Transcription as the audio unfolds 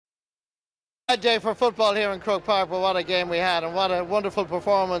Bad day for football here in Croke Park, but what a game we had, and what a wonderful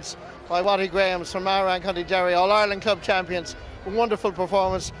performance by Watty Grahams from Mara and County Derry, All-Ireland Club champions. A wonderful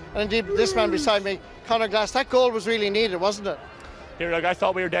performance, and indeed this man beside me, Conor, that goal was really needed, wasn't it? Here, look, I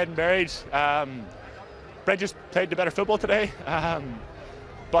thought we were dead and buried. Brigids played the better football today,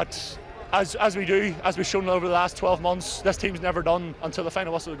 but as we've shown over the last 12 months, this team's never done until the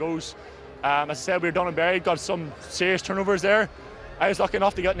final whistle goes. As I said, we were done and buried, got some serious turnovers there. I was lucky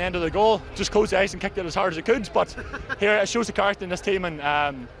enough to get an end of the goal, just closed the ice and kicked it as hard as I could, but here it shows the character in this team,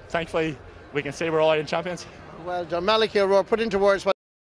 and thankfully we can say we're All-Ireland champions. Well done. Malachy O'Rourke, put into words what